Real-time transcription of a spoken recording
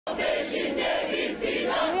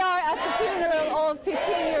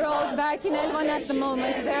Berkin Elvan at the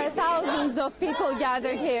moment. There are thousands of people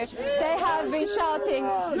gathered here. They have been shouting,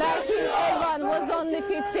 Berkin Elvan was only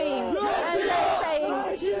 15. And they're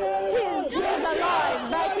saying, he's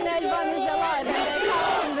alive. Berkin Elvan is alive. And they're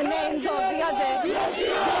counting the names of the other people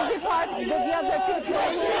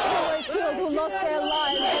who were killed, who lost their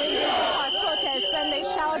lives in the park protests. And they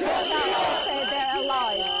shout and say they're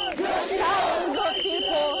alive. Thousands of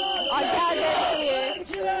people are gathered here.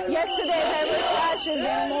 Yesterday there were clashes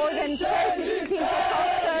in more than 30 cities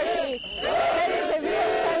across Turkey. There is a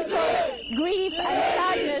real sense of grief and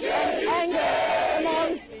sadness and anger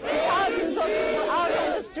amongst thousands of people out on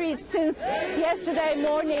the streets since yesterday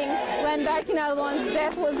morning when Berkin Elvan's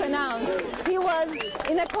death was announced. He was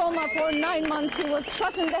in a coma for 9 months. He was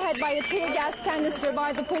shot in the head by a tear gas canister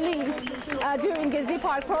by the police during Gezi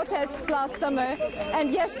Park protests last summer.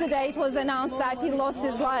 And yesterday it was announced that he lost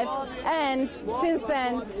his life. And since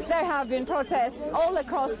then there have been protests all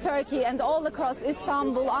across Turkey and all across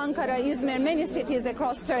Istanbul, Ankara, Izmir, many cities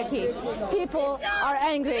across Turkey. People are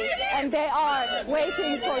angry and they are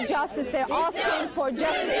waiting for justice. They're asking for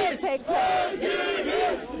justice to take place.